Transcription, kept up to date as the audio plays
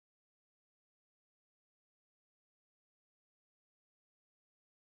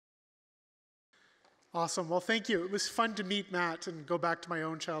Awesome. Well, thank you. It was fun to meet Matt and go back to my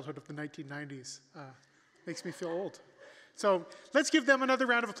own childhood of the 1990s. Makes me feel old. So let's give them another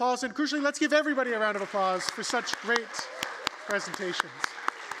round of applause, and crucially, let's give everybody a round of applause for such great presentations.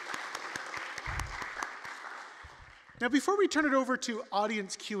 Now, before we turn it over to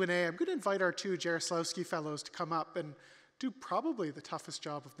audience Q&A, I'm going to invite our two Jarislowsky fellows to come up and do probably the toughest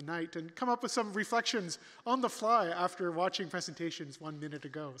job of the night and come up with some reflections on the fly after watching presentations 1 minute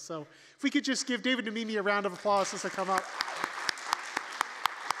ago. So if we could just give David and Mimi a round of applause as they come up.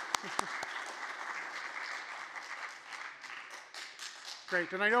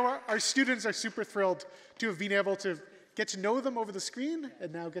 Great, and I know our students are super thrilled to have been able to get to know them over the screen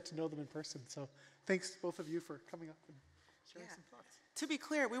and now get to know them in person. So thanks, both of you, for coming up and sharing some thoughts. To be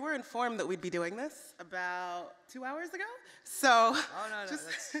clear, we were informed that we'd be doing this about 2 hours ago. So oh, no,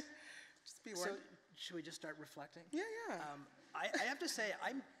 just be warned. So should we just start reflecting? Yeah. I have to say,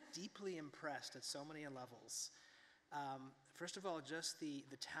 I'm deeply impressed at so many levels. First of all, just the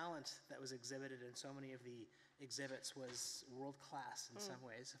talent that was exhibited in so many of the exhibits was world-class in some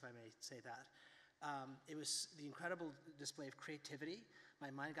ways, if I may say that. It was the incredible display of creativity. My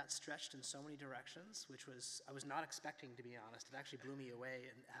mind got stretched in so many directions, which I was not expecting, to be honest. It actually blew me away,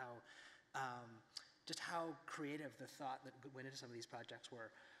 and just how creative the thought that went into some of these projects were.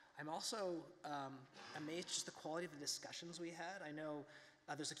 I'm also amazed just the quality of the discussions we had. I know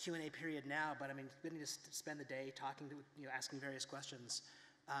there's a Q&A period now, but I mean, getting to spend the day talking to, asking various questions.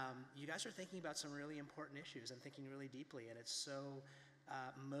 You guys are thinking about some really important issues and thinking really deeply, and it's so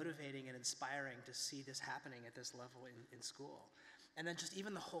motivating and inspiring to see this happening at this level in school. And then just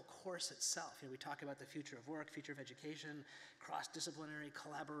even the whole course itself. We talk about the future of work, future of education, cross-disciplinary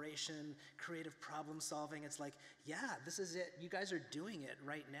collaboration, creative problem solving. It's like, yeah, this is it. You guys are doing it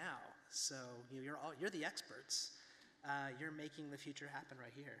right now. So you're the experts. You're making the future happen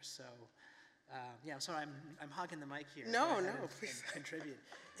right here. So yeah, I'm sorry, I'm hogging the mic here. No, please. Contribute.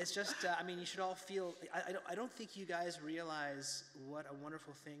 It's just, I mean, you should all feel, I don't think you guys realize what a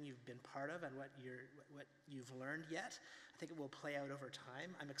wonderful thing you've been part of and what you've learned yet. I think it will play out over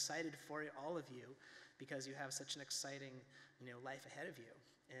time. I'm excited for all of you because you have such an exciting, life ahead of you.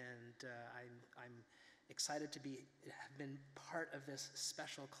 And I'm excited to have been part of this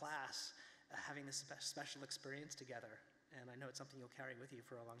special class, having this special experience together. And I know it's something you'll carry with you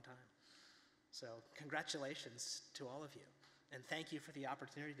for a long time. So congratulations to all of you. And thank you for the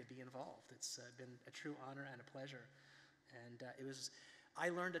opportunity to be involved. It's been a true honor and a pleasure. And I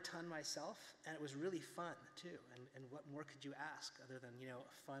learned a ton myself, and it was really fun too. And what more could you ask other than, a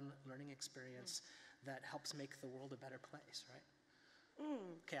fun learning experience that helps make the world a better place, right?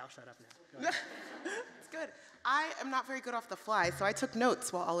 Okay, I'll shut up now. Go ahead. It's good. I am not very good off the fly, so I took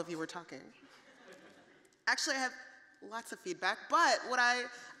notes while all of you were talking. Actually, I have lots of feedback, but what I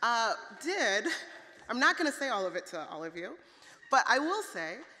did, I'm not going to say all of it to all of you, but I will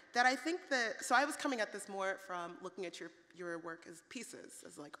say that I think that, so I was coming at this more from looking at your work as pieces,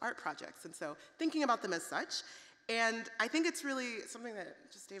 as like art projects, and so thinking about them as such. And I think it's really something that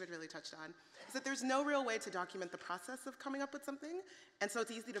just David really touched on, is that there's no real way to document the process of coming up with something, and so it's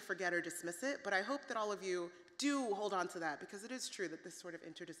easy to forget or dismiss it, but I hope that all of you do hold on to that, because it is true that this sort of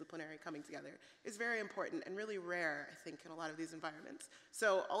interdisciplinary coming together is very important and really rare, I think, in a lot of these environments.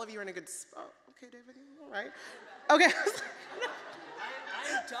 So all of you are in a good spot. Oh, okay, David, all right? Okay.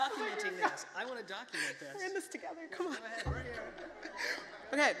 I'm documenting this. I want to document this. We're in this together, come on. Go ahead, we're here.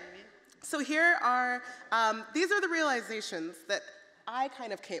 Okay, so here are, these are the realizations that I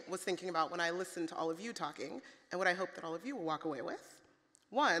kind of was thinking about when I listened to all of you talking, and what I hope that all of you will walk away with.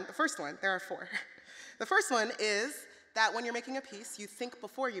 The first one, there are 4. The first one is that when you're making a piece, you think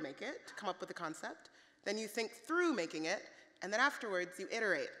before you make it to come up with a concept, then you think through making it, and then afterwards you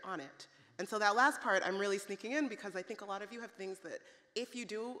iterate on it. And so that last part I'm really sneaking in because I think a lot of you have things that if you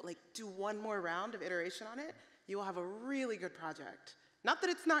do one more round of iteration on it, you will have a really good project. Not that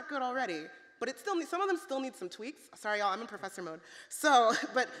it's not good already, but it still some of them still need some tweaks. Sorry, y'all, I'm in professor mode. So,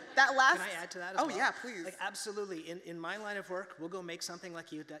 but that last... Can I add to that as well? Oh, yeah, please. Absolutely. In my line of work, we'll go make something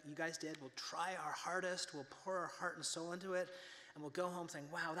like you guys did. We'll try our hardest. We'll pour our heart and soul into it. And we'll go home saying,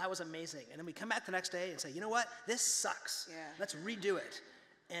 wow, that was amazing. And then we come back the next day and say, you know what? This sucks. Yeah. Let's redo it.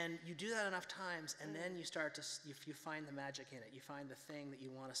 And you do that enough times, and then you start to, you find the magic in it. You find the thing that you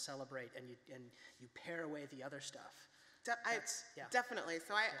want to celebrate, and you pare away the other stuff. Definitely.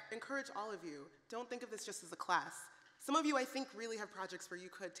 So I encourage all of you, don't think of this just as a class. Some of you, I think, really have projects where you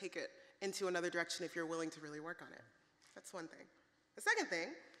could take it into another direction if you're willing to really work on it. That's one thing. The second thing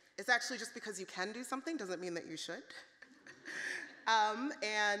is actually just because you can do something doesn't mean that you should.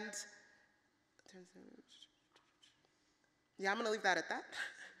 Yeah, I'm going to leave that at that.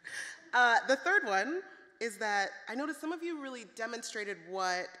 The third one is that I noticed some of you really demonstrated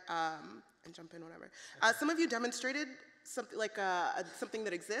what, and jump in, whatever. Some of you demonstrated something like something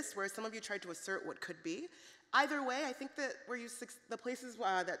that exists, whereas some of you tried to assert what could be. Either way, I think that the places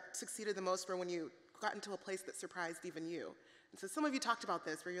that succeeded the most were when you got into a place that surprised even you. And so some of you talked about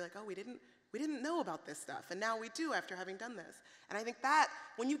this, where you're like, oh, we didn't know about this stuff, and now we do after having done this. And I think that,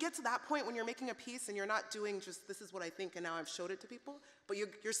 when you get to that point, when you're making a piece and you're not doing just, this is what I think and now I've showed it to people, but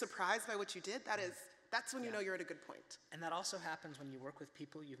you're surprised by what you did, that's when you know you're at a good point. And that also happens when you work with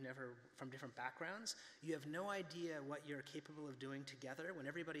people you've never, from different backgrounds. You have no idea what you're capable of doing together when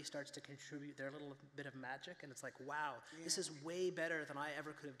everybody starts to contribute their little bit of magic, and it's like, wow, this is way better than I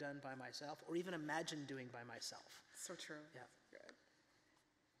ever could have done by myself, or even imagined doing by myself. So true. Yeah. Good.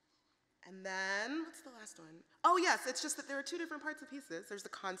 And then, what's the last one? Oh yes, it's just that there are two different parts of pieces. There's the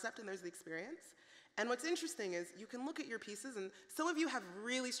concept and there's the experience. And what's interesting is you can look at your pieces, and some of you have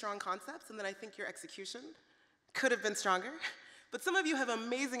really strong concepts, and then I think your execution could have been stronger. But some of you have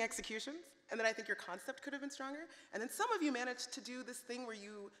amazing executions, and then I think your concept could have been stronger. And then some of you managed to do this thing where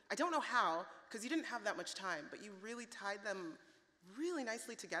I don't know how, because you didn't have that much time, but you really tied them really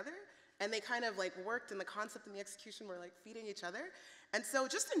nicely together, and they kind of like worked, and the concept and the execution were like feeding each other. And so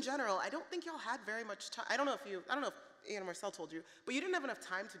just in general, I don't think y'all had very much time. I don't know if Ian and Marcel told you, but you didn't have enough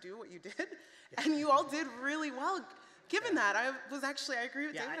time to do what you did, and you all did really well. Given that, I agree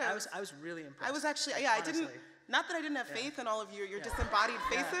with David. I was really impressed. I was actually, yeah, honestly. Not that I didn't have faith in all of your disembodied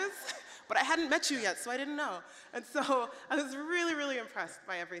faces, but I hadn't met you yet, so I didn't know. And so I was really, really impressed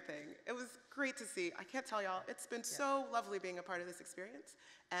by everything. It was great to see. I can't tell y'all, it's been so lovely being a part of this experience.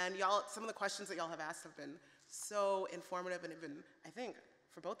 And y'all, some of the questions that y'all have asked have been so informative and even, I think,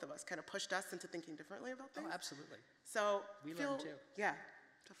 for both of us, kind of pushed us into thinking differently about things. Oh, absolutely. So we learned too. Yeah,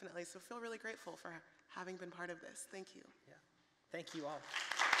 definitely. So feel really grateful for having been part of this. Thank you. Yeah. Thank you all.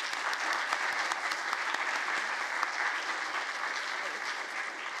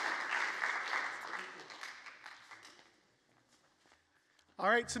 All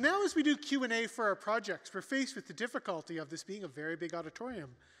right, so now as we do Q&A for our projects, we're faced with the difficulty of this being a very big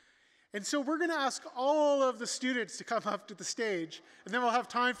auditorium. And so we're going to ask all of the students to come up to the stage, and then we'll have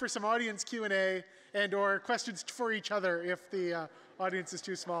time for some audience Q&A and or questions for each other if the audience is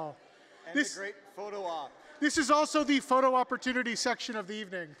too small. And a great photo op. This is also the photo opportunity section of the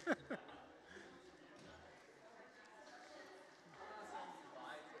evening. You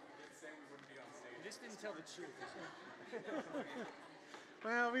just didn't tell the truth.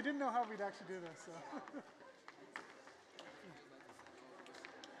 Well, we didn't know how we'd actually do this. So.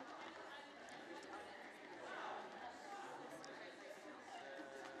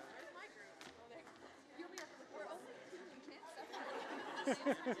 All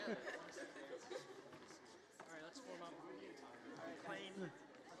right, let's form up. Claim.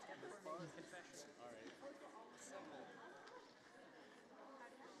 Confession.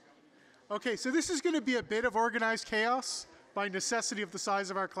 Okay, so this is going to be a bit of organized chaos by necessity of the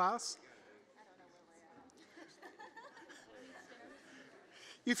size of our class.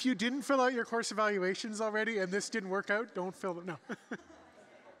 If you didn't fill out your course evaluations already and this didn't work out, don't fill them. No.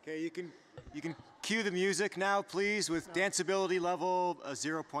 Okay, you can cue the music now, please, with danceability level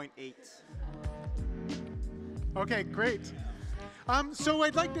 0.8. Okay, great. So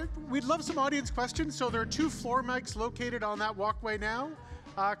we'd love some audience questions. So there are 2 floor mics located on that walkway now.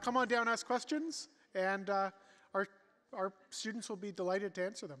 Come on down, ask questions, and our students will be delighted to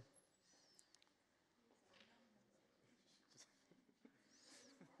answer them.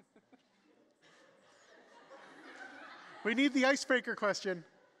 We need the icebreaker question.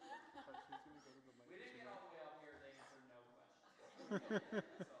 We didn't get all the way up here, they answered no questions.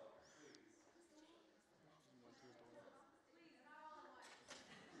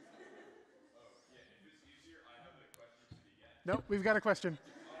 Nope, we've got a question.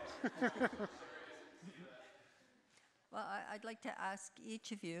 Well, I'd like to ask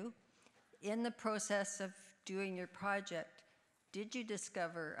each of you, in the process of doing your project, did you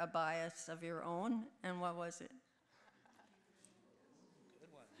discover a bias of your own, and what was it?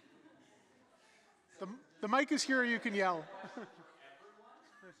 The mic is here, you can yell.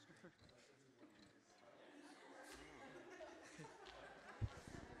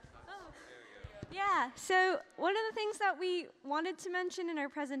 Yeah, so one of the things that we wanted to mention in our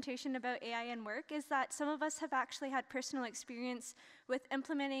presentation about AI and work is that some of us have actually had personal experience with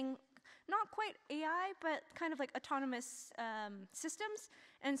implementing not quite AI, but kind of like autonomous systems.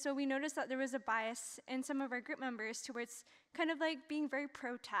 And so we noticed that there was a bias in some of our group members towards kind of like being very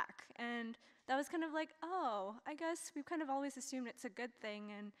pro-tech. And that was kind of like, oh, I guess we've kind of always assumed it's a good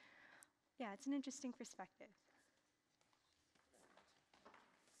thing. And yeah, it's an interesting perspective.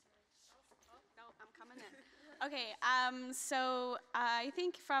 Okay, so I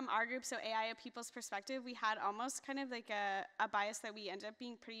think from our group, so AI People's perspective, we had almost kind of like a bias that we ended up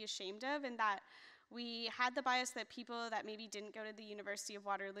being pretty ashamed of, in that we had the bias that people that maybe didn't go to the University of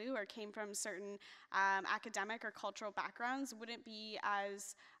Waterloo or came from certain academic or cultural backgrounds wouldn't be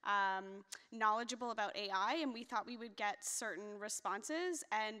as knowledgeable about AI, and we thought we would get certain responses,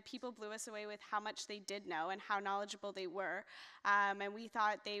 and people blew us away with how much they did know and how knowledgeable they were. And we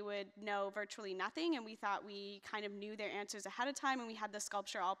thought they would know virtually nothing, and we thought we kind of knew their answers ahead of time, and we had the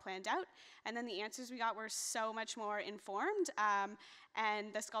sculpture all planned out. And then the answers we got were so much more informed,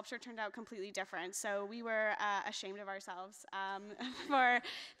 and the sculpture turned out completely different. So we were ashamed of ourselves for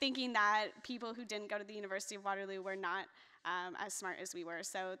thinking that people who didn't go to the University of Waterloo were not as smart as we were.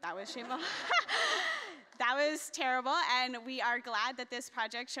 So that was shameful. That was terrible, and we are glad that this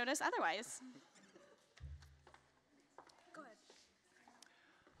project showed us otherwise.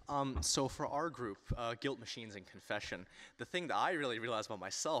 So for our group, Guilt Machines and Confession, the thing that I really realized about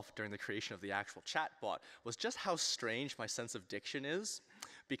myself during the creation of the actual chatbot was just how strange my sense of diction is.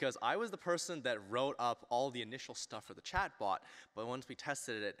 Because I was the person that wrote up all the initial stuff for the chatbot, but once we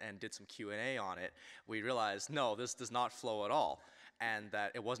tested it and did some Q&A on it, we realized, no, this does not flow at all. And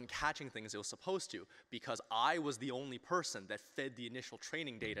that it wasn't catching things it was supposed to, because I was the only person that fed the initial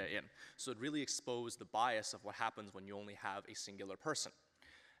training data in. So it really exposed the bias of what happens when you only have a singular person.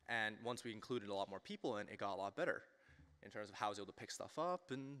 And once we included a lot more people in, it got a lot better in terms of how I was able to pick stuff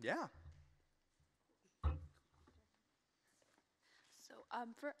up, and yeah.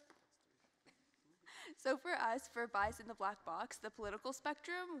 So for us, for Bias in the Black Box, the political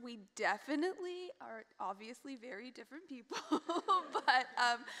spectrum, we definitely are obviously very different people, but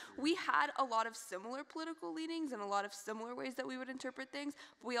we had a lot of similar political leanings and a lot of similar ways that we would interpret things,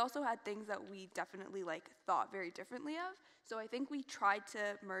 but we also had things that we definitely thought very differently of. So I think we tried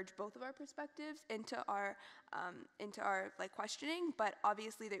to merge both of our perspectives into our questioning, but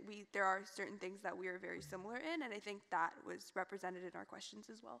obviously there are certain things that we are very similar in, and I think that was represented in our questions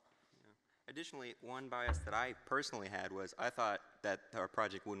as well. Additionally, one bias that I personally had was I thought that our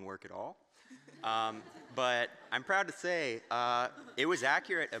project wouldn't work at all. But I'm proud to say it was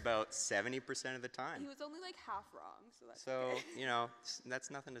accurate about 70% of the time. He was only half wrong, so that's so okay. you know,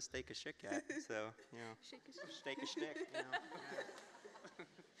 that's nothing to stake a stick at. So you know, stake a stick. You know.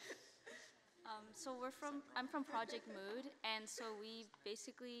 So I'm from Project Mood, and so we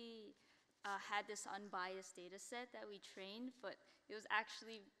basically had this unbiased data set that we trained, but it was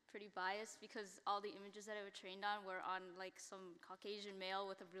actually pretty biased because all the images that I was trained on were on some Caucasian male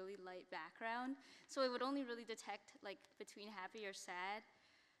with a really light background. So it would only really detect between happy or sad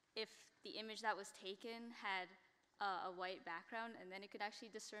if the image that was taken had a white background, and then it could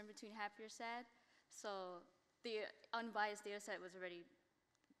actually discern between happy or sad. So the unbiased data set was already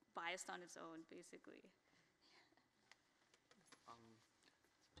biased on its own, basically.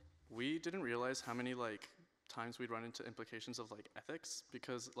 We didn't realize how many times we'd run into implications of ethics,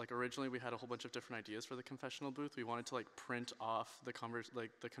 because originally we had a whole bunch of different ideas for the confessional booth. We wanted to print off the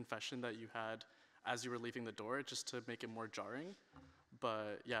the confession that you had as you were leaving the door, just to make it more jarring.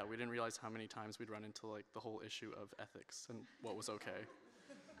 But yeah, we didn't realize how many times we'd run into the whole issue of ethics and what was okay.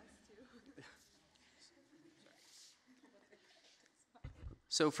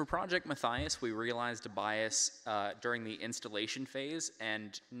 So for Project Matthias, we realized a bias during the installation phase,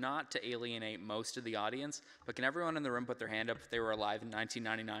 and not to alienate most of the audience, but can everyone in the room put their hand up if they were alive in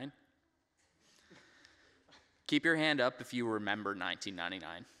 1999? Keep your hand up if you remember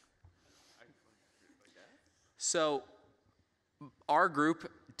 1999. So our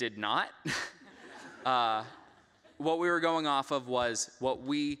group did not. What we were going off of was what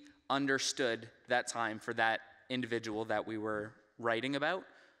we understood that time for that individual that we were writing about.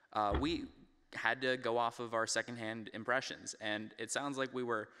 We had to go off of our secondhand impressions, and it sounds like we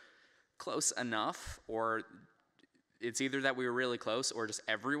were close enough, or it's either that we were really close or just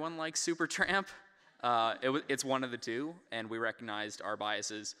everyone likes Supertramp. It's one of the two, and we recognized our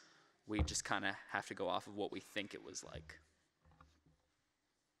biases. We just kind of have to go off of what we think it was like.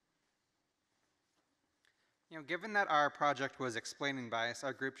 You know, given that our project was explaining bias,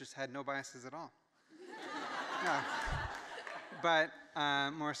 our group just had no biases at all. No. But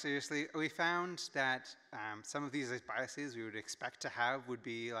more seriously, we found that some of these biases we would expect to have would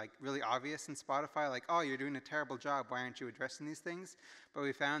be really obvious in Spotify, like, oh, you're doing a terrible job, why aren't you addressing these things? But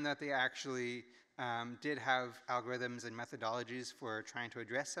we found that they actually did have algorithms and methodologies for trying to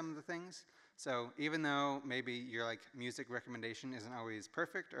address some of the things. So even though maybe your music recommendation isn't always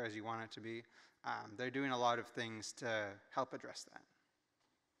perfect or as you want it to be, they're doing a lot of things to help address that.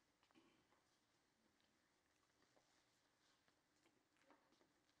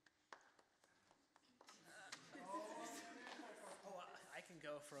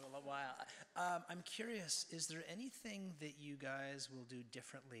 for a little while. I'm curious, is there anything that you guys will do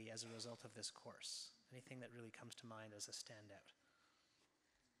differently as a result of this course? Anything that really comes to mind as a standout?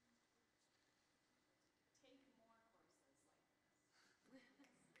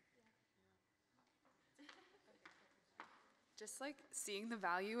 Just like seeing the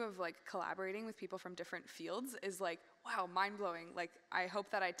value of like collaborating with people from different fields is like, wow, mind-blowing. Like, I hope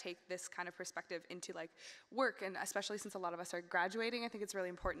that I take this kind of perspective into like work, and especially since a lot of us are graduating, I think it's really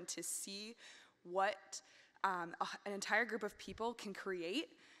important to see what an entire group of people can create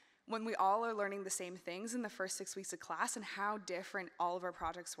when we all are learning the same things in the first 6 weeks of class, and how different all of our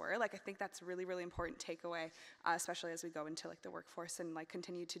projects were. Like, I think that's a really, really important takeaway, especially as we go into like the workforce and like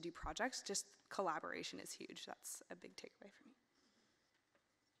continue to do projects. Just collaboration is huge. That's a big takeaway for me.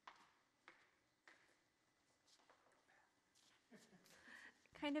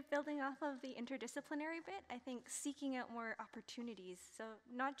 Kind of building off of the interdisciplinary bit, I think seeking out more opportunities. So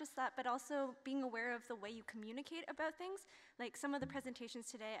not just that, but also being aware of the way you communicate about things. Like some of the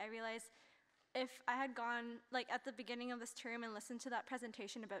presentations today, I realized if I had gone like at the beginning of this term and listened to that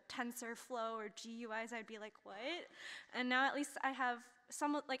presentation about TensorFlow or GUIs, I'd be like, what? And now at least I have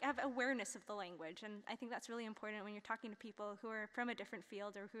I have awareness of the language, and I think that's really important when you're talking to people who are from a different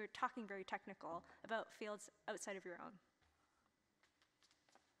field or who are talking very technical about fields outside of your own.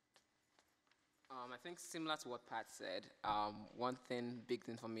 I think similar to what Pat said, big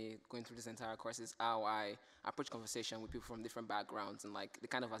thing for me going through this entire course is how I approach conversation with people from different backgrounds, and like the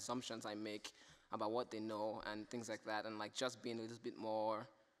kind of assumptions I make about what they know and things like that, and like just being a little bit more,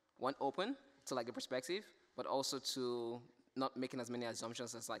 open to like the perspective, but also to not making as many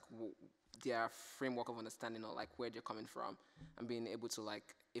assumptions as like their framework of understanding or like where they're coming from, and being able to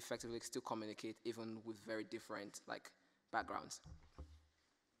like effectively still communicate even with very different like backgrounds.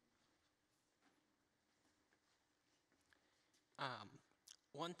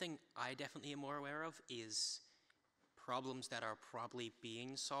 One thing I definitely am more aware of is problems that are probably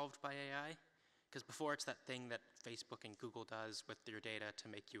being solved by AI. Because before it's that thing that Facebook and Google does with your data to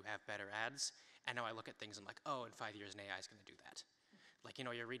make you have better ads. And now I look at things and I'm like, oh, in 5 years an AI is going to do that. Like, you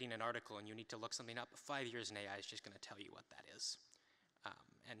know, you're reading an article and you need to look something up. 5 years an AI is just going to tell you what that is.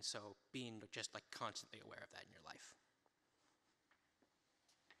 And so being just like constantly aware of that in your life.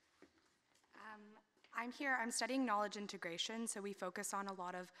 I'm studying knowledge integration, so we focus on a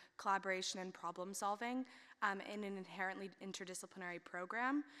lot of collaboration and problem solving in an inherently interdisciplinary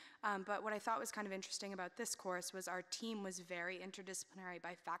program. But what I thought was kind of interesting about this course was our team was very interdisciplinary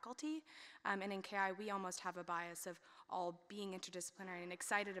by faculty. And in KI, we almost have a bias of all being interdisciplinary and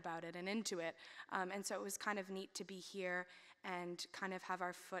excited about it and into it. And so it was kind of neat to be here and kind of have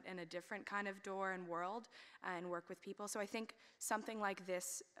our foot in a different kind of door and world and work with people. So I think something like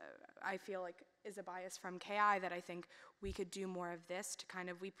this, I feel like is a bias from KI that I think we could do more of this to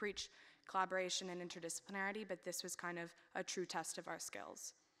kind of, we preach collaboration and interdisciplinarity, but this was kind of a true test of our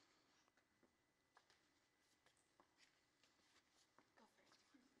skills.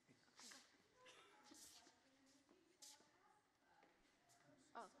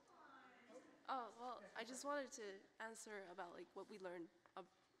 Well, I just wanted to answer about like what we learned,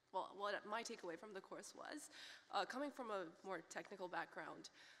 what my takeaway from the course was. Coming from a more technical background,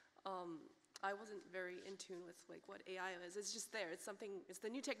 I wasn't very in tune with like what AI is. It's just there. It's something. It's the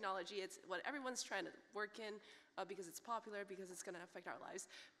new technology. It's what everyone's trying to work in because it's popular, because it's going to affect our lives.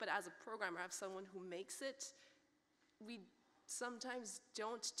 But as a programmer, as someone who makes it, we sometimes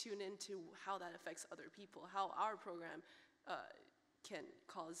don't tune into how that affects other people. How our program can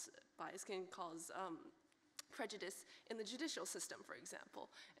cause bias, can cause prejudice in the judicial system, for example,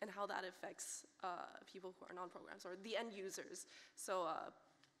 and how that affects people who are non-programs or the end users. So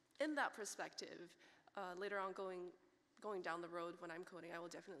in that perspective, later on going down the road when I'm coding, I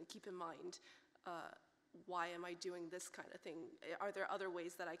will definitely keep in mind why am I doing this kind of thing? Are there other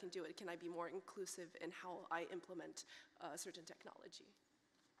ways that I can do it? Can I be more inclusive in how I implement certain technology?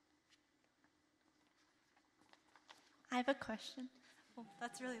 I have a question. Oh,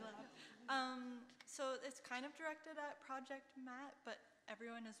 that's really loud. So it's kind of directed at Project Matt, but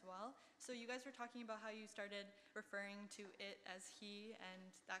everyone as well. So you guys were talking about how you started referring to it as he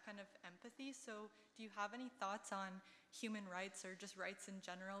and that kind of empathy. So do you have any thoughts on human rights or just rights in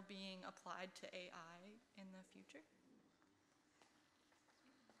general being applied to AI in the future?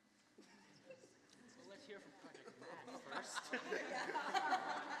 So let's hear from Project Matt first.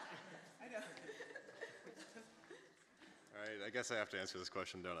 I know. All right, I guess I have to answer this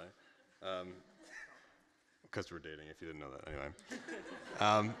question, don't I? Because we're dating, if you didn't know that. Anyway.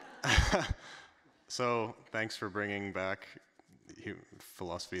 So thanks for bringing back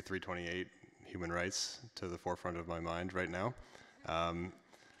Philosophy 328, human rights, to the forefront of my mind right now.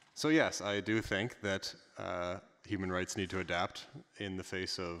 So yes, I do think that human rights need to adapt in the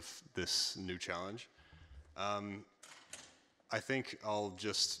face of this new challenge. I think I'll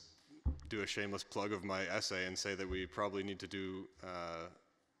just do a shameless plug of my essay and say that we probably need to do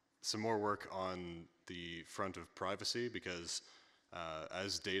some more work on the front of privacy, because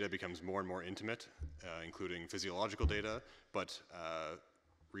as data becomes more and more intimate, including physiological data, but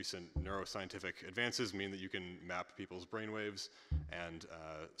recent neuroscientific advances mean that you can map people's brainwaves, and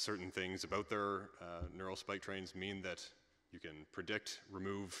certain things about their neural spike trains mean that you can predict,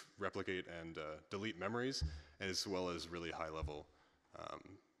 remove, replicate, and delete memories, as well as really high-level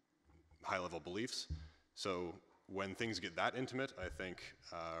beliefs. So when things get that intimate, I think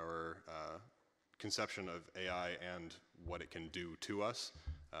our conception of AI and what it can do to us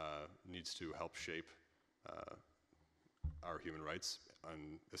needs to help shape our human rights,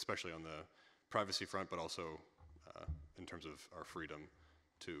 especially on the privacy front, but also in terms of our freedom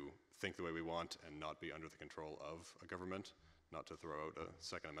to think the way we want and not be under the control of a government, not to throw out a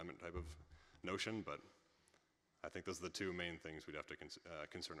Second Amendment type of notion, but I think those are the two main things we'd have to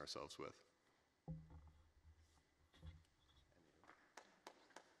concern ourselves with.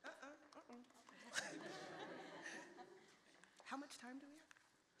 How much time do we have?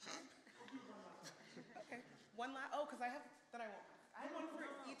 Okay, one last, oh, because I have, then I won't. I have one for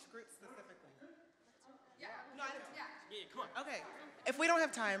each group specifically. Yeah. No, I didn't. Yeah, come on. Okay, if we don't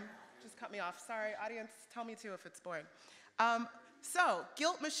have time, just cut me off. Sorry, audience, tell me too if it's boring. So,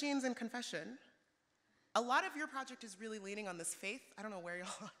 guilt, machines, and confession. A lot of your project is really leaning on this faith. I don't know where y'all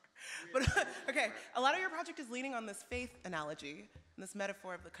are. But okay, a lot of your project is leaning on this faith analogy and this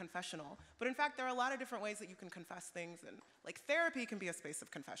metaphor of the confessional. But in fact, there are a lot of different ways that you can confess things, and like therapy can be a space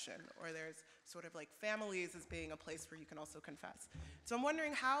of confession, or there's sort of like families as being a place where you can also confess. So I'm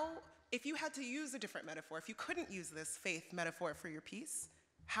wondering how, if you had to use a different metaphor, if you couldn't use this faith metaphor for your piece,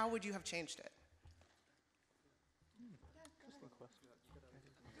 how would you have changed it?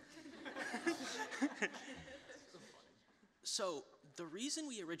 So the reason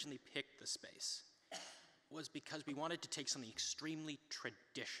we originally picked the space was because we wanted to take something extremely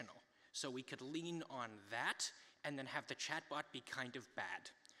traditional, so we could lean on that and then have the chatbot be kind of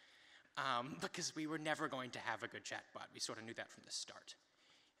bad, because we were never going to have a good chatbot. We sort of knew that from the start.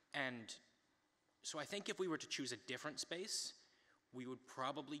 And so I think if we were to choose a different space, we would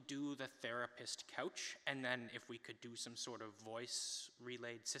probably do the therapist couch, and then if we could do some sort of voice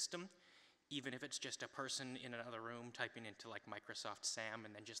relayed system, even if it's just a person in another room typing into like Microsoft SAM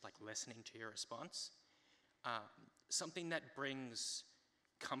and then just like listening to your response. Something that brings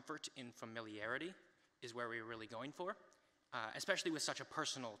comfort in familiarity is where we're really going for, especially with such a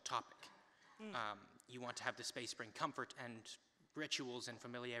personal topic. You want to have the space bring comfort, and rituals and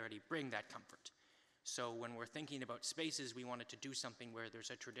familiarity bring that comfort. So when we're thinking about spaces, we wanted to do something where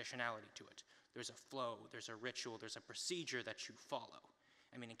there's a traditionality to it. There's a flow, there's a ritual, there's a procedure that you follow.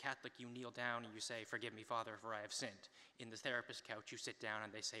 I mean, in Catholic, you kneel down and you say, "Forgive me, Father, for I have sinned." In the therapist couch, you sit down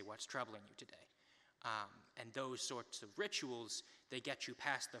and they say, "What's troubling you today?" And those sorts of rituals, they get you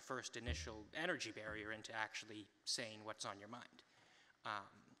past the first initial energy barrier into actually saying what's on your mind.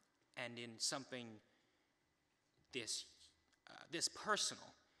 And in something this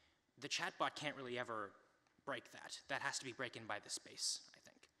personal, the chatbot can't really ever break that. That has to be broken by the space, I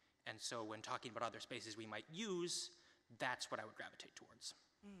think. And so when talking about other spaces we might use, that's what I would gravitate towards.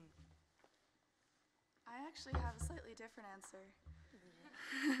 I actually have a slightly different answer.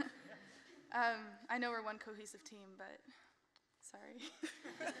 I know we're one cohesive team, but sorry.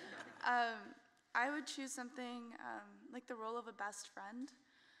 I would choose something like the role of a best friend.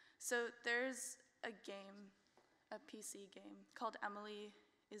 So there's a game, a PC game, called Emily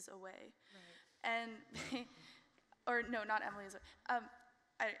is Away. Right. And, or no, not Emily is Away.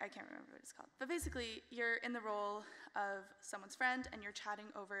 I can't remember what it's called. But basically, you're in the role of someone's friend, and you're chatting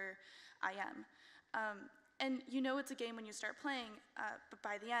over IM. And you know it's a game when you start playing, but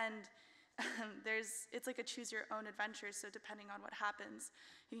by the end, it's like a choose your own adventure, so depending on what happens,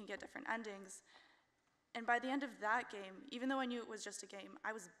 you can get different endings. And by the end of that game, even though I knew it was just a game,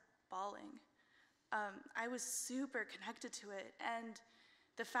 I was bawling. I was super connected to it, and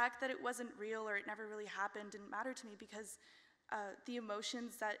the fact that it wasn't real or it never really happened didn't matter to me, because the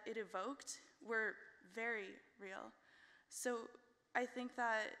emotions that it evoked were very real. So I think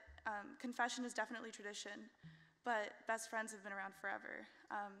that confession is definitely tradition, but best friends have been around forever.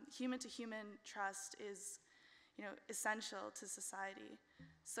 Human-to-human trust is, essential to society.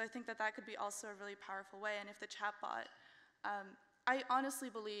 So I think that that could be also a really powerful way. And if the chatbot, I honestly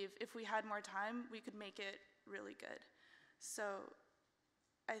believe if we had more time, we could make it really good. So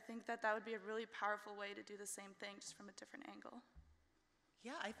I think that that would be a really powerful way to do the same thing, just from a different angle.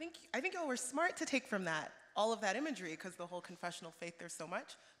 Yeah, I think y'all were smart to take from that all of that imagery, because the whole confessional faith, there's so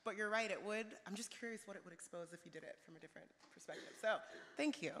much. But you're right, it would. I'm just curious what it would expose if you did it from a different perspective. So,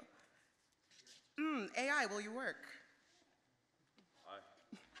 thank you. AI, will you work?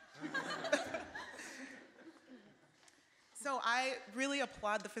 So I really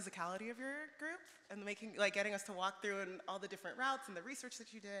applaud the physicality of your group and getting us to walk through and all the different routes and the research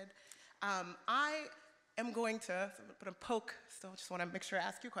that you did. I am going to put a poke, still just want to make sure I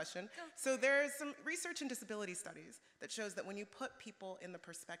ask you a question. So there's some research in disability studies that shows that when you put people in the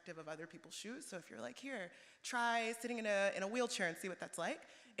perspective of other people's shoes, so if you're like, here, try sitting in a wheelchair and see what that's like,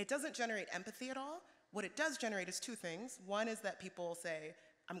 it doesn't generate empathy at all. What it does generate is two things. One is that people say,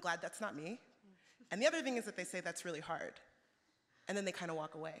 I'm glad that's not me. And the other thing is that they say that's really hard. And then they kind of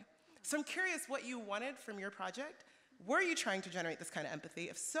walk away. So I'm curious what you wanted from your project. Were you trying to generate this kind of empathy?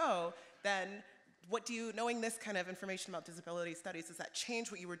 If so, then knowing this kind of information about disability studies, does that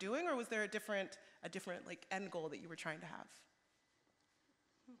change what you were doing, or was there a different like end goal that you were trying to have?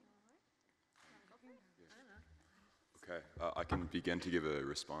 Okay, I can begin to give a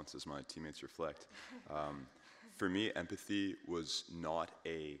response as my teammates reflect. For me, empathy was not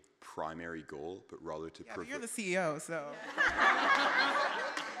a primary goal, but rather to but you're the CEO, so. Yeah,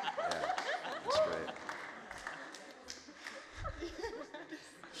 that's great.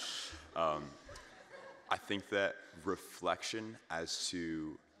 I think that reflection as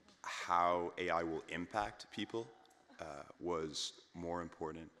to how AI will impact people was more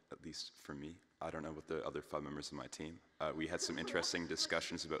important, at least for me. I don't know what the other 5 members of my team. We had some interesting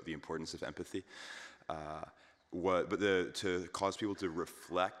discussions about the importance of empathy. To cause people to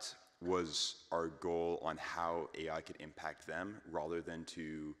reflect was our goal on how AI could impact them, rather than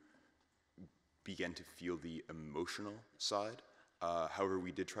to begin to feel the emotional side. However,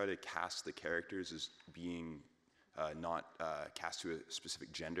 we did try to cast the characters as being not cast to a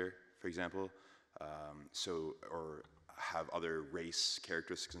specific gender, for example, or have other race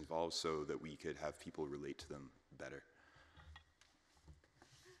characteristics involved, so that we could have people relate to them better.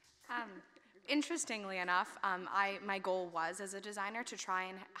 Interestingly enough, my goal was, as a designer, to try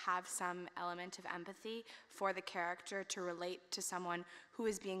and have some element of empathy for the character to relate to someone who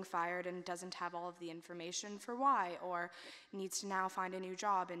is being fired and doesn't have all of the information for why, or needs to now find a new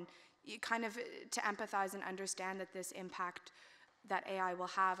job, and kind of to empathize and understand that this impact that AI will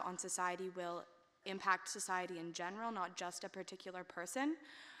have on society will impact society in general, not just a particular person.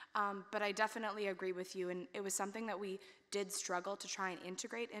 But I definitely agree with you, and it was something that we did struggle to try and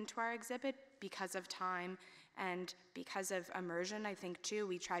integrate into our exhibit because of time and because of immersion. I think too,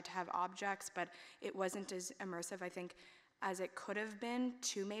 we tried to have objects, but it wasn't as immersive, I think, as it could have been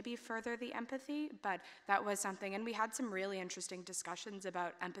to maybe further the empathy, but that was something. And we had some really interesting discussions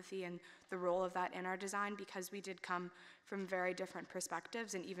about empathy and the role of that in our design, because we did come from very different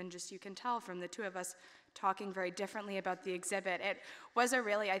perspectives, and even just, you can tell from the two of us talking very differently about the exhibit. It was a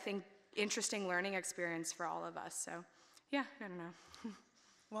really, I think, interesting learning experience for all of us. So yeah, I don't know.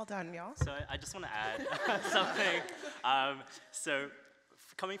 Well done, y'all. So I just want to add something.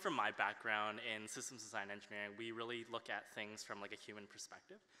 Coming from my background in systems design engineering, we really look at things from like a human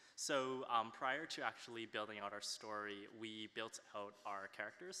perspective. So prior to actually building out our story, we built out our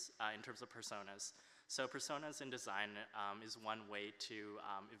characters in terms of personas. So personas in design is one way to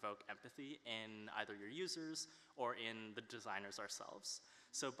evoke empathy in either your users or in the designers ourselves.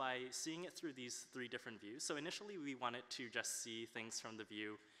 So by seeing it through these 3 different views, so initially we wanted to just see things from the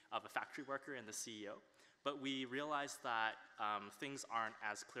view of a factory worker and the CEO, but we realized that things aren't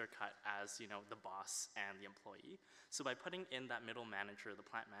as clear-cut as, the boss and the employee. So by putting in that middle manager, the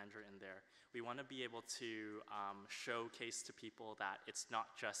plant manager in there, we want to be able to showcase to people that it's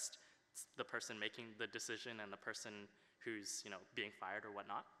not just the person making the decision and the person who's being fired or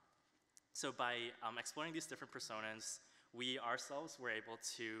whatnot. So by exploring these different personas, we ourselves were able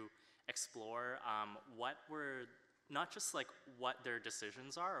to explore not just like what their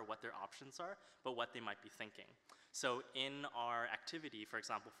decisions are or what their options are, but what they might be thinking. So in our activity, for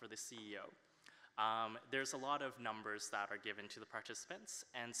example, for the CEO, there's a lot of numbers that are given to the participants.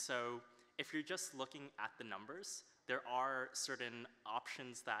 And so if you're just looking at the numbers, there are certain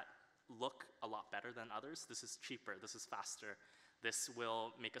options that look a lot better than others. This is cheaper, this is faster, this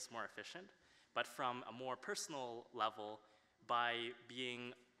will make us more efficient. But from a more personal level, by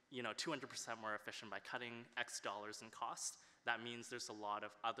being 200% more efficient, by cutting X dollars in cost, that means there's a lot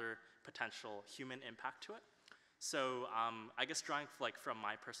of other potential human impact to it. So I guess drawing from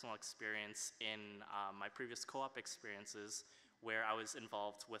my personal experience in my previous co-op experiences, where I was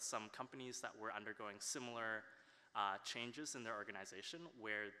involved with some companies that were undergoing similar changes in their organization,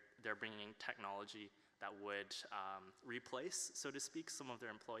 where they're bringing technology that would replace, so to speak, some of their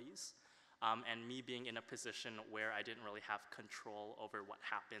employees. And me being in a position where I didn't really have control over what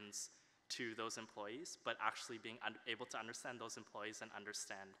happens to those employees, but actually being able to understand those employees and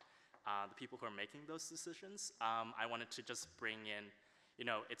understand the people who are making those decisions, I wanted to just bring in,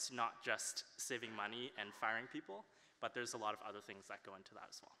 it's not just saving money and firing people, but there's a lot of other things that go into that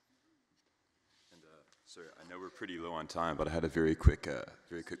as well. And sorry, I know we're pretty low on time, but I had a very quick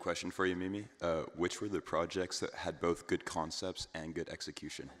question for you, Mimi. Which were the projects that had both good concepts and good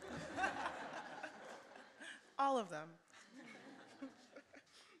execution? All of them.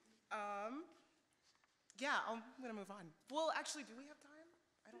 Yeah, I'm gonna move on. Well, actually, do we have time?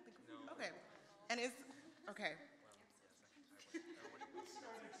 I don't think we do. Okay. And okay.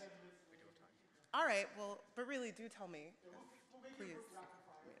 All right, well, but really, do tell me, please.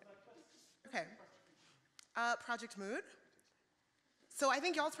 Okay. Project Mood. So I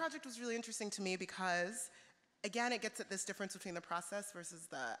think y'all's project was really interesting to me because, again, it gets at this difference between the process versus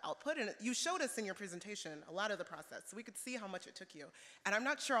the output. And you showed us in your presentation a lot of the process, so we could see how much it took you. And I'm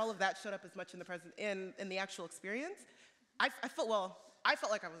not sure all of that showed up as much in the actual experience. I felt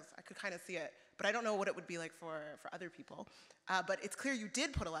like I could kind of see it, but I don't know what it would be like for other people. But it's clear you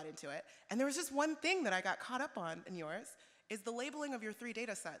did put a lot into it. And there was just one thing that I got caught up on in yours, is the labeling of your 3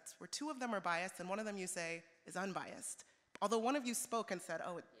 data sets, where 2 of them are biased and one of them you say is unbiased. Although one of you spoke and said,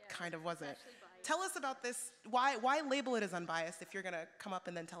 oh, it kind of wasn't. Tell us about this. Why label it as unbiased if you're going to come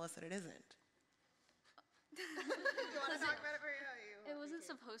up and then tell us that it isn't? Do you want to talk about it, Maria? It wasn't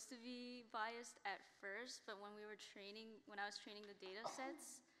supposed to be biased at first, but when I was training the data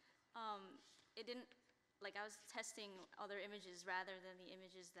sets, it didn't, I was testing other images rather than the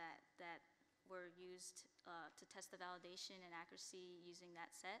images that were used to test the validation and accuracy using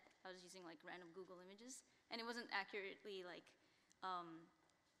that set. I was using random Google images, and it wasn't accurately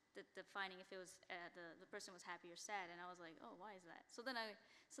defining if it was the person was happy or sad, and I was like, oh, why is that? So then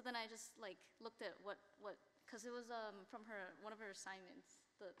I just looked at what because it was from one of her assignments,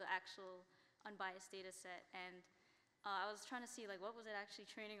 the actual unbiased data set, and I was trying to see what was it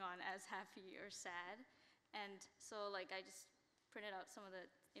actually training on as happy or sad, and so I just printed out some of the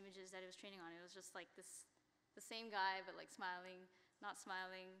images that it was training on. It was just the same guy but smiling, not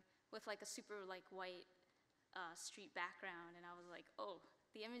smiling, with a super white street background, and I was like, oh,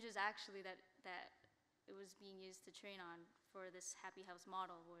 the images actually that it was being used to train on for this happy house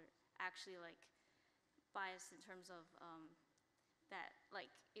model were actually biased in terms of that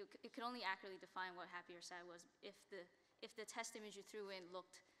it could only accurately define what happy or sad was if the test image you threw in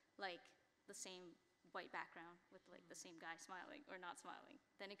looked like the same white background with the same guy smiling or not smiling,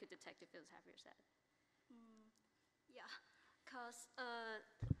 then it could detect if it was happy or sad. Yeah, because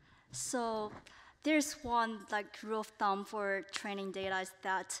so there's one rule of thumb for training data is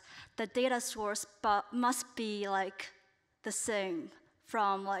that the data source must be the same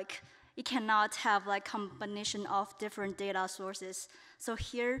from it cannot have combination of different data sources. So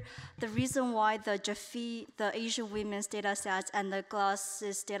here, the reason why the Jaffe, the Asian women's data sets and the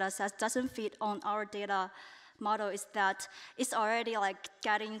glasses data sets doesn't fit on our data model is that it's already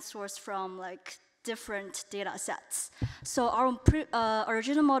getting source from different data sets. So our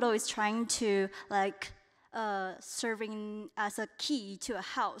original model is trying to serving as a key to a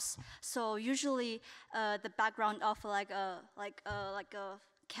house. So usually the background of a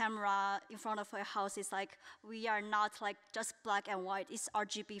camera in front of a house is we are not just black and white, it's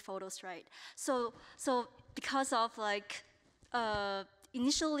RGB photos, right? So because of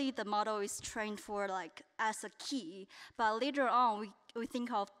initially the model is trained for as a key, but later on we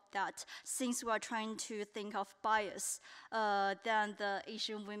think of that since we are trying to think of bias, then the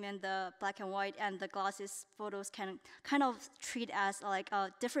Asian women, the black and white and the glasses photos can kind of treat as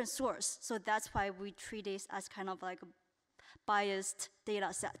a different source. So that's why we treat this as kind of biased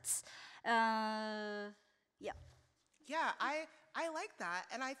data sets. Yeah. Yeah, I like that,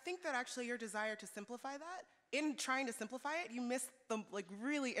 and I think that actually your desire to simplify that, in trying to simplify it, you missed the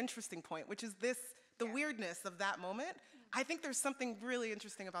really interesting point, which is the weirdness of that moment. I think there's something really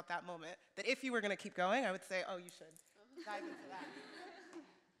interesting about that moment that if you were going to keep going, I would say, oh, you should dive into that.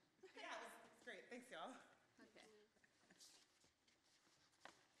 Yeah, it's great. Thanks, y'all.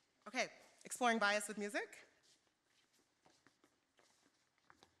 Okay, exploring bias with music.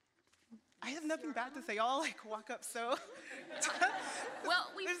 I have nothing bad to say. Y'all walk up so.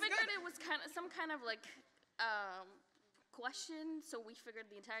 Well, we figured it was some kind of question, so we figured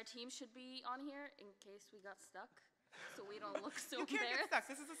the entire team should be on here in case we got stuck, so we don't look so You can't embarrassed. get stuck.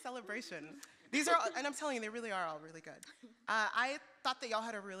 This is a celebration. These are, and I'm telling you, they really are all really good. I thought that y'all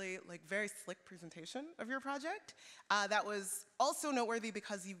had a really very slick presentation of your project. That was also noteworthy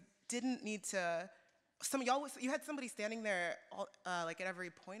because you didn't need to you had somebody standing there like at every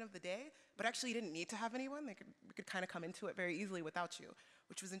point of the day, but actually you didn't need to have anyone. We could kind of come into it very easily without you,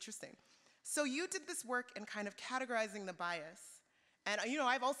 which was interesting. So you did this work in kind of categorizing the bias. And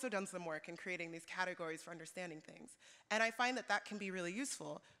I've also done some work in creating these categories for understanding things. And I find that that can be really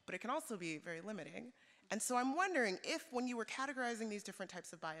useful, but it can also be very limiting. And so I'm wondering if when you were categorizing these different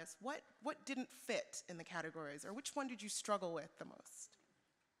types of bias, what didn't fit in the categories, or which one did you struggle with the most?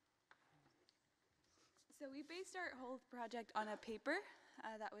 So we based our whole project on a paper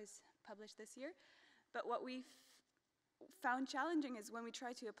that was published this year. But what we found challenging is when we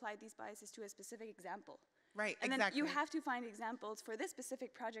try to apply these biases to a specific example. Right, and exactly. then you have to find examples for this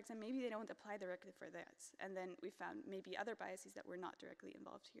specific project, and maybe they don't apply directly for this. And then we found maybe other biases that were not directly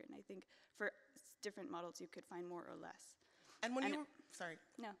involved here. And I think for different models, you could find more or less. And when you were, sorry.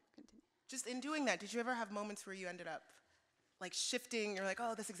 No, continue. Just in doing that, did you ever have moments where you ended up like shifting? You're like,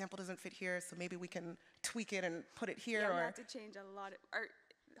 oh, this example doesn't fit here, so maybe we can tweak it and put it here? Yeah, or we had to change a lot. Our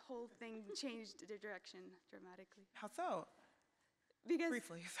whole thing changed the direction dramatically. How so? Because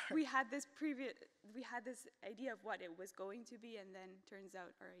briefly, sorry. we had this idea of what it was going to be, and then turns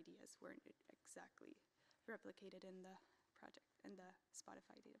out our ideas weren't exactly replicated in the project, in the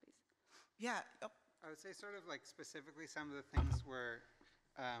Spotify database. Yeah. Oh. I would say sort of like specifically some of the things were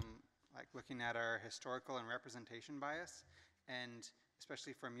like looking at our historical and representation bias, and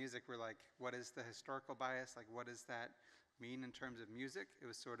especially for music, we're like, what is the historical bias? Like, what does that mean in terms of music? It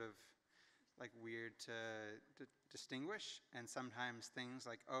was sort of like weird to distinguish, and sometimes things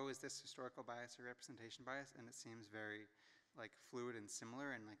like, oh, is this historical bias or representation bias? And it seems very like fluid and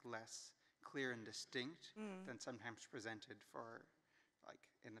similar and like less clear and distinct than sometimes presented for like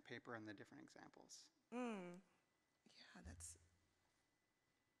in the paper and the different examples. Yeah, that's,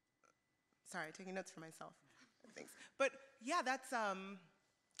 sorry, taking notes for myself. Thanks. But yeah, that's,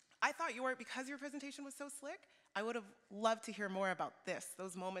 I thought because your presentation was so slick, I would have loved to hear more about this,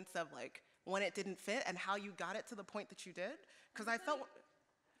 those moments of like, when it didn't fit and how you got it to the point that you did. Because I felt...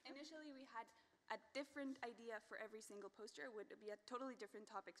 Initially, we had a different idea for every single poster. It would be a totally different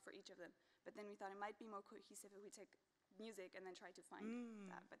topics for each of them. But then we thought it might be more cohesive if we take music and then try to find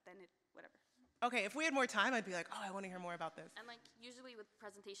that. But then whatever. Okay, if we had more time, I'd be like, oh, I want to hear more about this. And like usually with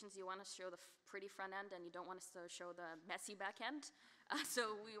presentations, you want to show the pretty front end and you don't want to show the messy back end.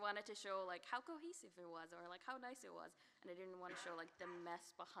 So we wanted to show like how cohesive it was or like how nice it was. And I didn't want to show like the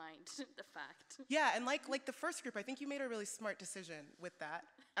mess behind the fact. Yeah, and like the first group, I think you made a really smart decision with that.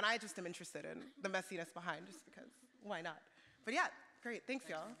 And I just am interested in the messiness behind just because why not? But yeah, great, thanks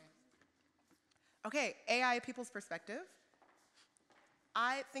y'all. Okay, AI people's perspective.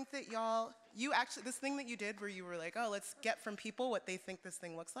 I think that you actually, this thing that you did where you were like, oh, let's get from people what they think this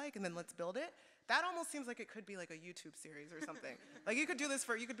thing looks like and then let's build it. That almost seems like it could be like a YouTube series or something. Like you could do this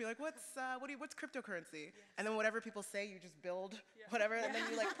you could be like, what's cryptocurrency? And then whatever people say, you just build whatever, and then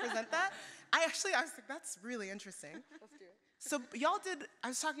you like present that. I was like, that's really interesting. Let's do it. So y'all did, I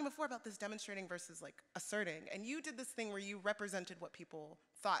was talking before about this demonstrating versus like asserting, and you did this thing where you represented what people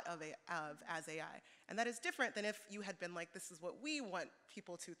thought of as AI. And that is different than if you had been like, this is what we want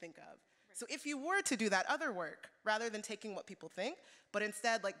people to think of. So if you were to do that other work, rather than taking what people think, but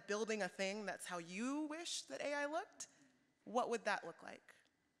instead like building a thing that's how you wish that AI looked, what would that look like?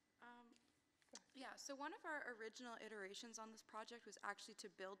 Yeah, so one of our original iterations on this project was actually to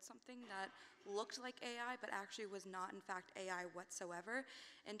build something that looked like AI, but actually was not in fact AI whatsoever,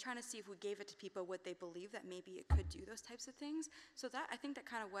 and trying to see if we gave it to people, would they believe that maybe it could do those types of things. So I think that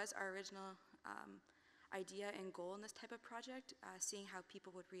kind of was our original idea and goal in this type of project, seeing how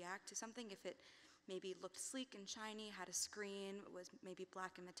people would react to something if it maybe looked sleek and shiny, had a screen, was maybe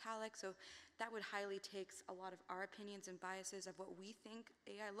black and metallic. So that would highly take a lot of our opinions and biases of what we think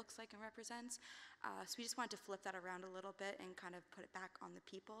AI looks like and represents. So we just wanted to flip that around a little bit and kind of put it back on the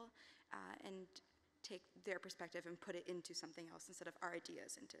people and take their perspective and put it into something else instead of our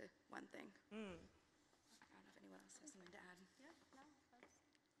ideas into one thing. I don't know if anyone else has something to add. Yeah, no,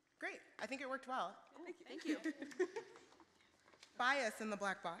 Great, I think it worked well. Cool. Thank you. Bias in the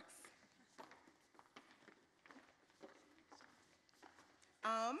black box.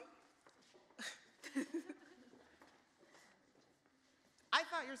 I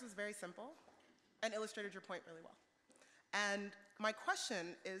thought yours was very simple and illustrated your point really well. And my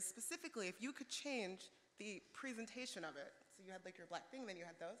question is specifically if you could change the presentation of it, so you had like your black thing, then you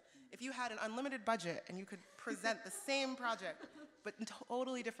had those. If you had an unlimited budget and you could present the same project but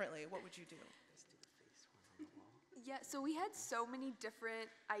totally differently, what would you do? Yeah, so we had so many different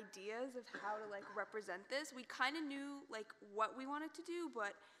ideas of how to like represent this. We kind of knew like what we wanted to do,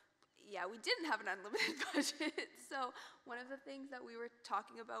 but yeah, we didn't have an unlimited budget. So one of the things that we were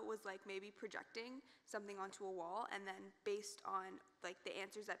talking about was like maybe projecting something onto a wall, and then based on like the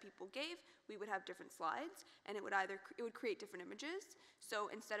answers that people gave, we would have different slides, and it would create different images. So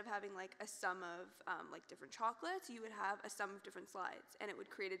instead of having like a sum of like different chocolates, you would have a sum of different slides, and it would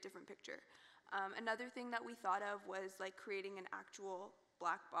create a different picture. Another thing that we thought of was like creating an actual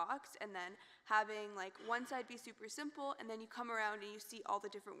black box and then having like one side be super simple, and then you come around and you see all the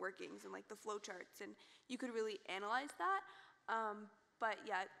different workings and like the flow charts, and you could really analyze that. But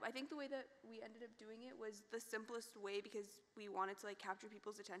yeah, I think the way that we ended up doing it was the simplest way, because we wanted to like capture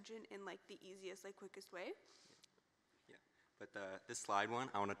people's attention in like the easiest, like quickest way. But this slide one,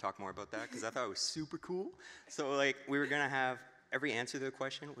 I want to talk more about that because I thought it was super cool. So like we were gonna have every answer to the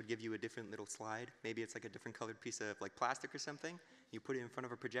question would give you a different little slide. Maybe it's like a different colored piece of like plastic or something. You put it in front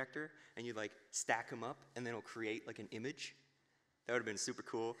of a projector and you like stack them up, and then it'll create like an image. That would have been super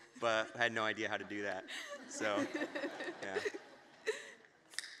cool, but I had no idea how to do that. So yeah.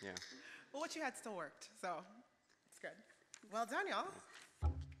 Yeah. Well, what you had still worked, so it's good. Well done, y'all.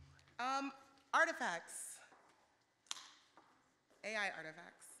 Artifacts. AI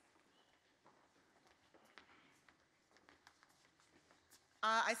artifacts.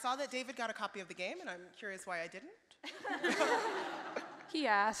 I saw that David got a copy of the game, and I'm curious why I didn't. He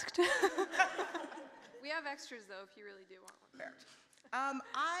asked. We have extras though if you really do want one. Fair.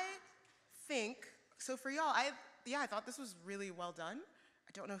 I think, so for y'all, I thought this was really well done.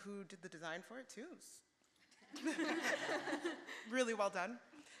 I don't know who did the design for it too. Really well done.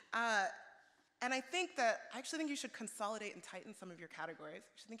 And I actually think you should consolidate and tighten some of your categories.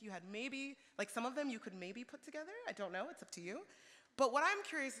 I think you had maybe, like some of them you could maybe put together. I don't know, it's up to you. But what I'm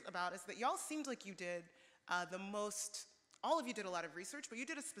curious about is that y'all seemed like you did all of you did a lot of research, but you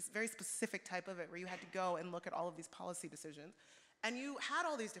did a very specific type of it where you had to go and look at all of these policy decisions. And you had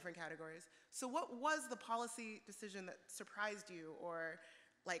all these different categories. So what was the policy decision that surprised you or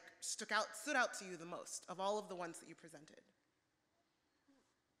like stood out to you the most of all of the ones that you presented?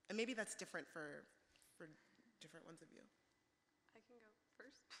 And maybe that's different for different ones of you. I can go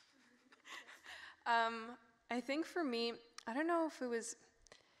first. I think for me, I don't know if it was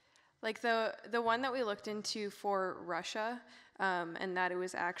like the one that we looked into for Russia, and that it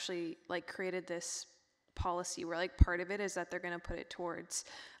was actually like created this policy where like part of it is that they're going to put it towards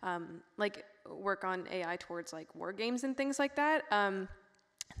like work on AI towards like war games and things like that.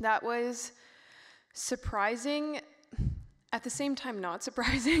 That was surprising, at the same time not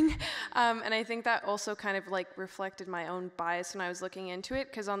surprising. And I think that also kind of like reflected my own bias when I was looking into it,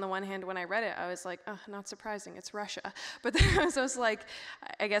 because on the one hand when I read it I was like, oh, not surprising, it's Russia. But then I was just like,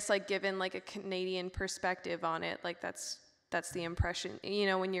 I guess like given like a Canadian perspective on it, like that's the impression, you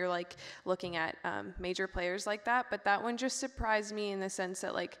know, when you're like looking at major players like that. But that one just surprised me in the sense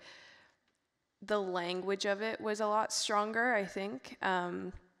that like the language of it was a lot stronger, I think.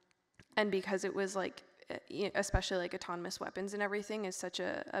 And because it was like, especially like autonomous weapons and everything is such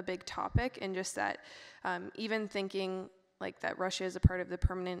a big topic, and just that even thinking like that Russia is a part of the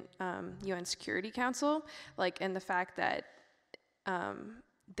permanent UN Security Council, like, and the fact that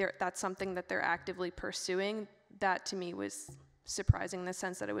that's something that they're actively pursuing, that to me was surprising in the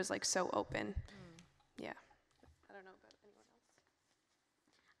sense that it was like so open. Yeah. I don't know about anyone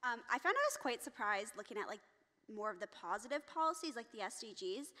else. I found I was quite surprised looking at like more of the positive policies, like the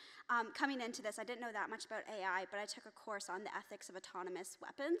SDGs. Coming into this, I didn't know that much about AI, but I took a course on the ethics of autonomous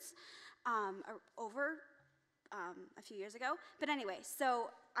weapons over a few years ago. But anyway,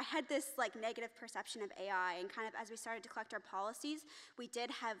 so I had this like negative perception of AI, and kind of as we started to collect our policies, we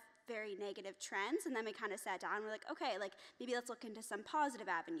did have very negative trends, and then we kind of sat down and we're like, okay, like maybe let's look into some positive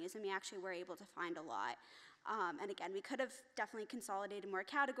avenues, and we actually were able to find a lot. And again, we could have definitely consolidated more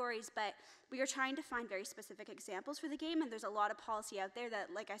categories, but we are trying to find very specific examples for the game, and there's a lot of policy out there that,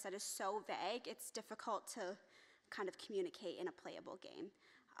 like I said, is so vague, it's difficult to kind of communicate in a playable game.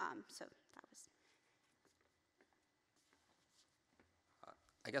 So that was.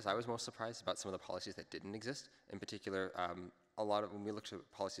 I guess I was most surprised about some of the policies that didn't exist. In particular, a lot of, when we looked at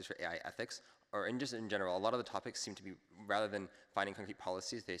policies for AI ethics, or just in general, a lot of the topics seem to be, rather than finding concrete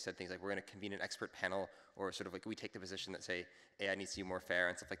policies, they said things like, we're going to convene an expert panel, or sort of like we take the position that say AI needs to be more fair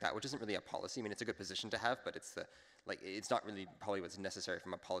and stuff like that, which isn't really a policy. I mean, it's a good position to have, but it's not really probably what's necessary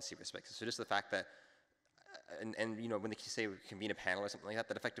from a policy perspective. So just the fact that, and you know, when they say convene a panel or something like that,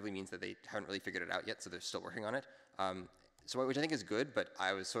 that effectively means that they haven't really figured it out yet, so they're still working on it. So which I think is good, but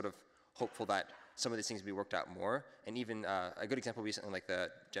I was sort of hopeful that some of these things would be worked out more. And even a good example recently, like the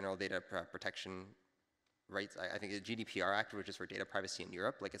general data protection rights, I think the GDPR Act, which is for data privacy in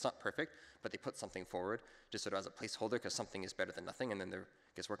Europe, like it's not perfect, but they put something forward just sort of as a placeholder because something is better than nothing, and then they're,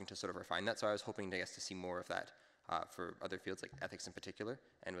 I guess, working to sort of refine that. So I was hoping, I guess, to see more of that for other fields like ethics in particular,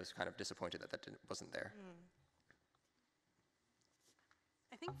 and was kind of disappointed that that wasn't there.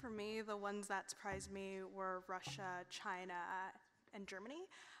 I think for me, the ones that surprised me were Russia, China, and Germany.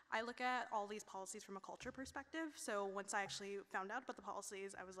 I look at all these policies from a culture perspective, so once I actually found out about the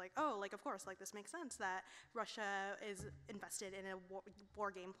policies, I was like, oh, like, of course, like, this makes sense that Russia is invested in a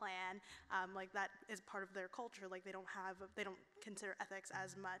war game plan, like, that is part of their culture, like, they don't consider ethics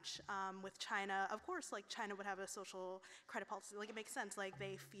as much. With China, of course, like, China would have a social credit policy, like, it makes sense, like,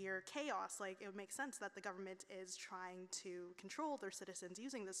 they fear chaos, like, it would make sense that the government is trying to control their citizens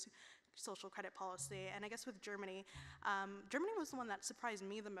using this social credit policy. And I guess with Germany, Germany was the one that surprised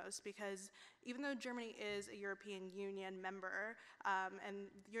me the most, because even though Germany is a European Union member, and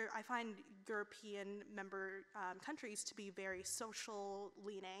I find European member countries to be very social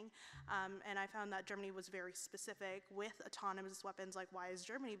leaning, and I found that Germany was very specific with autonomous weapons. Like, why is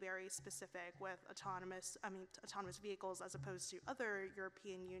Germany very specific with autonomous vehicles as opposed to other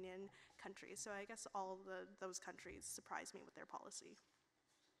European Union countries? So I guess all of those countries surprised me with their policy.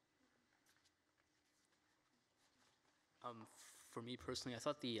 For me personally, I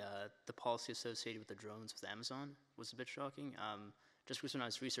thought the policy associated with the drones with Amazon was a bit shocking. Just because when I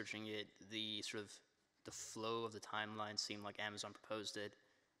was researching it, the flow of the timeline seemed like Amazon proposed it,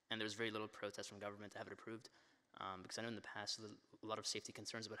 and there was very little protest from government to have it approved. Because I know in the past a lot of safety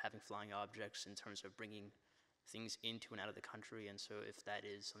concerns about having flying objects in terms of bringing things into and out of the country, and so if that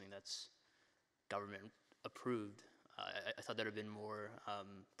is something that's government approved, I thought there would have been more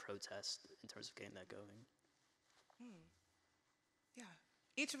protest in terms of getting that going. Yeah,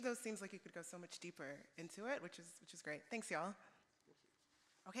 each of those seems like you could go so much deeper into it, which is great. Thanks, y'all.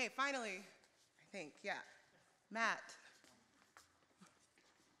 Okay, finally, I think, yeah, Matt.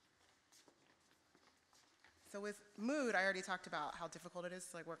 So with Mood, I already talked about how difficult it is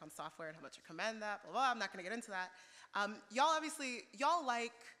to work on software and how much you commend that, blah, blah. I'm not gonna get into that. Y'all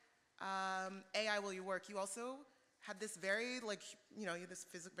like AI while you work. You also had this very, a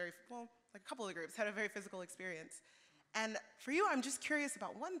couple of groups had a very physical experience. And for you, I'm just curious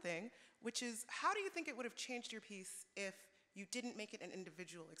about one thing, which is, how do you think it would have changed your piece if you didn't make it an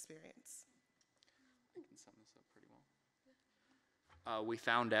individual experience? I can sum this up pretty well. We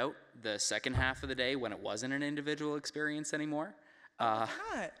found out the second half of the day when it wasn't an individual experience anymore. Why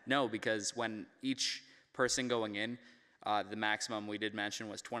not? No, because when each person going in, the maximum we did mention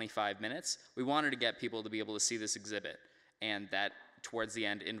was 25 minutes. We wanted to get people to be able to see this exhibit, and that towards the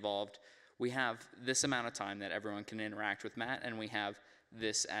end involved, we have this amount of time that everyone can interact with Matt, and we have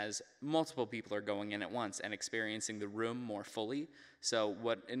this as multiple people are going in at once and experiencing the room more fully. So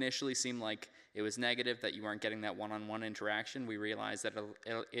what initially seemed like it was negative that you weren't getting that one-on-one interaction, we realized that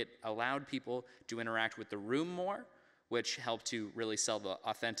it allowed people to interact with the room more, which helped to really sell the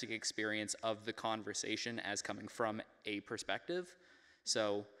authentic experience of the conversation as coming from a perspective.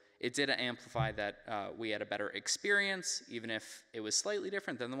 So it did amplify that we had a better experience, even if it was slightly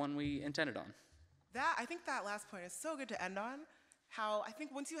different than the one we intended on. I think that last point is so good to end on, how I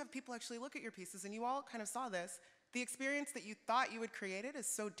think once you have people actually look at your pieces, and you all kind of saw this, the experience that you thought you had created is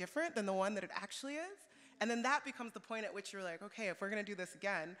so different than the one that it actually is. And then that becomes the point at which you're like, okay, if we're gonna do this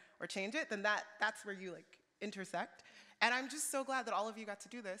again or change it, then that's where you intersect. And I'm just so glad that all of you got to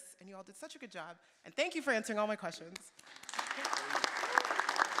do this, and you all did such a good job. And thank you for answering all my questions.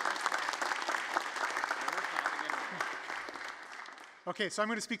 Okay, so I'm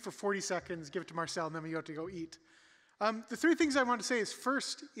going to speak for 40 seconds, give it to Marcel, and then we have to go eat. The three things I want to say is,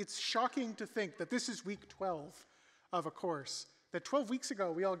 first, it's shocking to think that this is week 12 of a course, that 12 weeks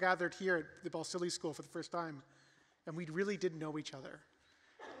ago we all gathered here at the Balsillie School for the first time, and we really didn't know each other.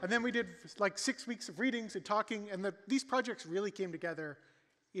 And then we did 6 weeks of readings and talking, and these projects really came together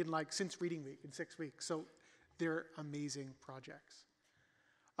in since reading week, in 6 weeks. So they're amazing projects.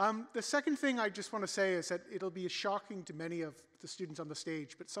 The second thing I just want to say is that it'll be shocking to many of the students on the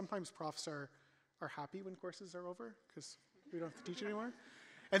stage, but sometimes profs are happy when courses are over because we don't have to teach anymore.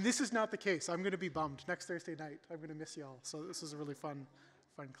 And this is not the case. I'm going to be bummed. Next Thursday night, I'm going to miss y'all. So this is a really fun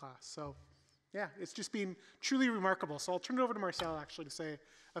class. So yeah, it's just been truly remarkable. So I'll turn it over to Marcel actually to say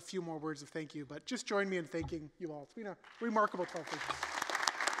a few more words of thank you, but just join me in thanking you all. It's been a remarkable 12 weeks.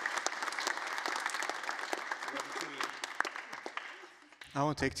 I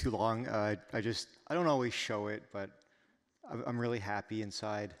won't take too long. I don't always show it, but I'm really happy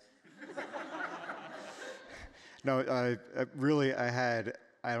inside. No, really, I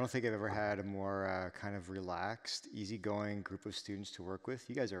don't think I've ever had a more kind of relaxed, easygoing group of students to work with.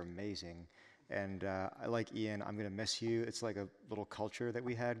 You guys are amazing. And I like Ian. I'm going to miss you. It's like a little culture that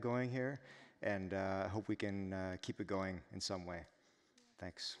we had going here. And I hope we can keep it going in some way.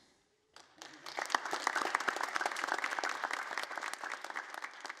 Thanks.